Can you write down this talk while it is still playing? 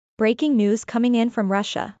Breaking news coming in from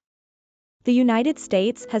Russia. The United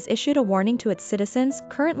States has issued a warning to its citizens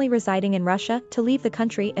currently residing in Russia to leave the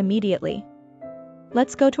country immediately.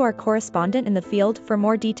 Let's go to our correspondent in the field for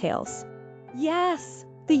more details. Yes!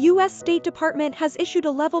 The U.S. State Department has issued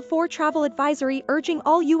a Level 4 travel advisory urging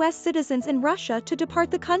all U.S. citizens in Russia to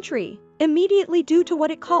depart the country immediately due to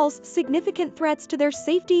what it calls significant threats to their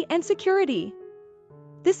safety and security.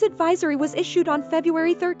 This advisory was issued on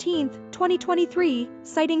February 13, 2023,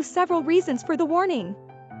 citing several reasons for the warning.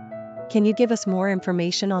 Can you give us more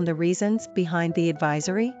information on the reasons behind the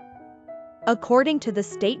advisory? According to the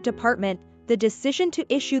State Department, the decision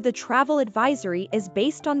to issue the travel advisory is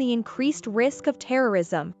based on the increased risk of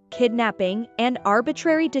terrorism, kidnapping, and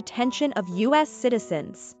arbitrary detention of U.S.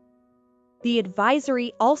 citizens. The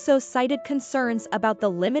advisory also cited concerns about the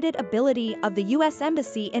limited ability of the U.S.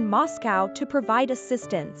 Embassy in Moscow to provide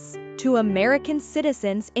assistance to American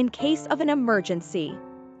citizens in case of an emergency.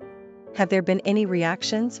 Have there been any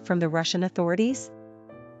reactions from the Russian authorities?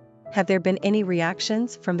 Have there been any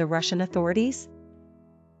reactions from the Russian authorities?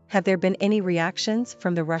 Have there been any reactions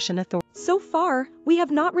from the Russian authorities? So far, we have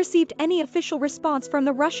not received any official response from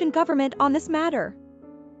the Russian government on this matter.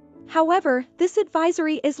 However, this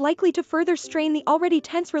advisory is likely to further strain the already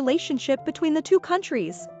tense relationship between the two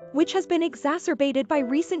countries, which has been exacerbated by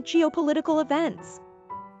recent geopolitical events.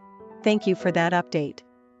 Thank you for that update.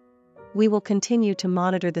 We will continue to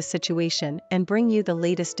monitor the situation and bring you the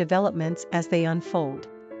latest developments as they unfold.